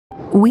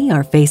We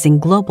are facing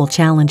global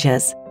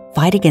challenges: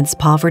 fight against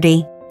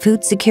poverty,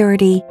 food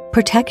security,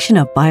 protection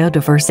of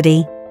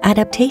biodiversity,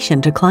 adaptation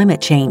to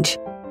climate change.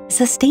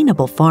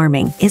 Sustainable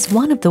farming is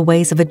one of the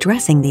ways of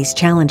addressing these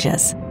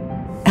challenges.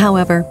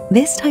 However,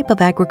 this type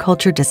of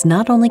agriculture does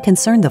not only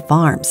concern the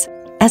farms.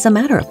 As a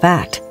matter of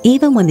fact,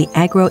 even when the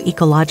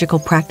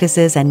agroecological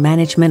practices and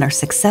management are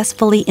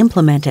successfully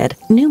implemented,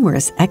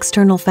 numerous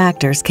external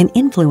factors can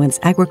influence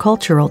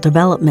agricultural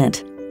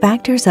development.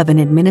 Factors of an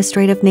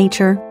administrative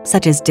nature,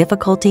 such as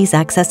difficulties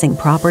accessing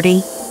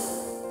property.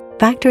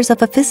 Factors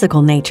of a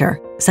physical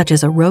nature, such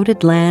as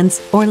eroded lands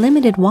or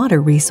limited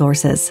water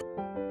resources.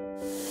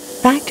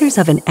 Factors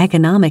of an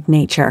economic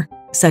nature,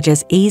 such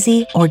as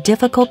easy or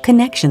difficult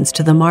connections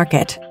to the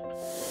market.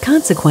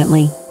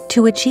 Consequently,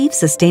 to achieve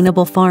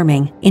sustainable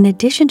farming, in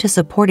addition to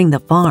supporting the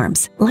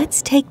farms,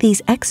 let's take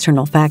these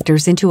external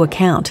factors into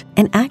account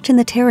and act in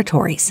the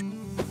territories.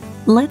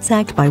 Let's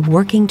act by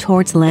working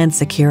towards land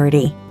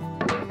security.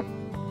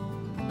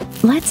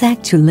 Let's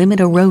act to limit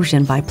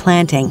erosion by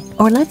planting,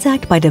 or let's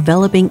act by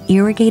developing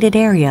irrigated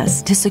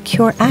areas to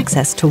secure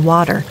access to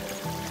water.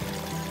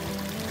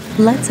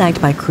 Let's act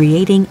by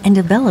creating and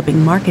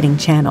developing marketing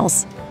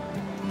channels.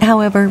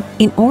 However,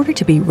 in order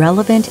to be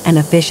relevant and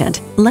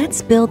efficient,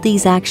 let's build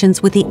these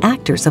actions with the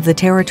actors of the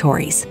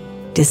territories: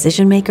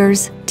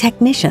 decision-makers,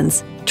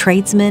 technicians,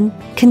 tradesmen,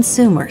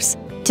 consumers.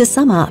 To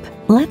sum up,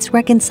 let's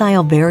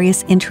reconcile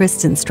various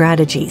interests and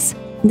strategies.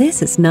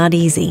 This is not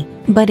easy,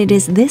 but it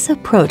is this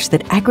approach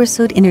that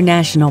Agrisud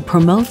International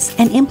promotes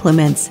and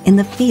implements in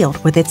the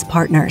field with its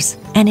partners.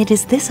 And it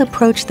is this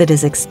approach that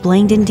is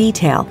explained in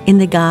detail in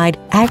the guide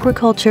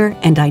Agriculture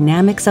and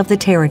Dynamics of the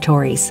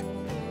Territories.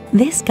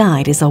 This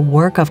guide is a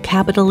work of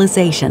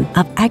capitalization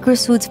of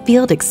Agrisud's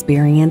field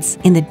experience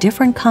in the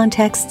different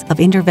contexts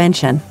of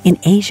intervention in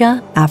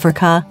Asia,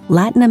 Africa,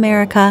 Latin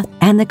America,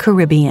 and the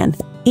Caribbean.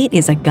 It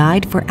is a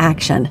guide for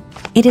action.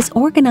 It is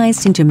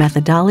organized into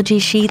methodology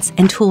sheets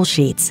and tool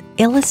sheets,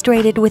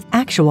 illustrated with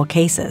actual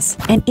cases,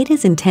 and it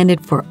is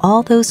intended for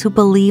all those who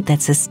believe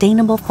that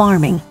sustainable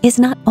farming is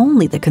not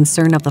only the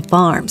concern of the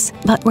farms,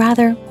 but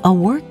rather a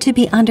work to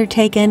be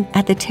undertaken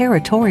at the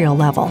territorial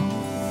level.